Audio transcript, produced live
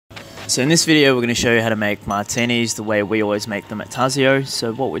So in this video we're going to show you how to make martinis the way we always make them at Tazio.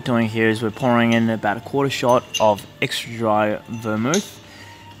 So what we're doing here is we're pouring in about a quarter shot of extra dry vermouth.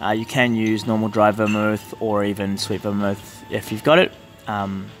 You can use normal dry vermouth or even sweet vermouth if you've got it.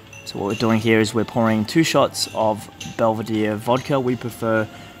 So what we're doing here is we're pouring 2 shots of Belvedere vodka. We prefer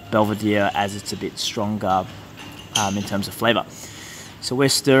Belvedere as it's a bit stronger in terms of flavour. So we're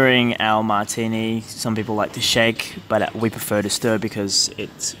stirring our martini. Some people like to shake, but we prefer to stir because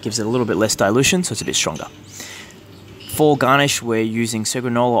it gives it a little bit less dilution, so it's a bit stronger. For garnish, we're using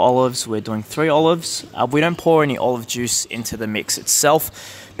Segranola olives. We're doing 3 olives. We don't pour any olive juice into the mix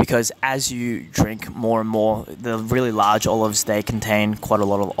itself because as you drink more and more, the really large olives, they contain quite a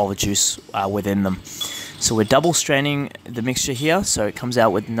lot of olive juice within them. So we're double straining the mixture here, so it comes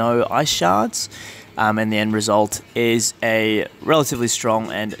out with no ice shards. And the end result is a relatively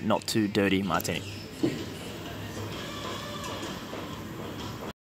strong and not too dirty martini.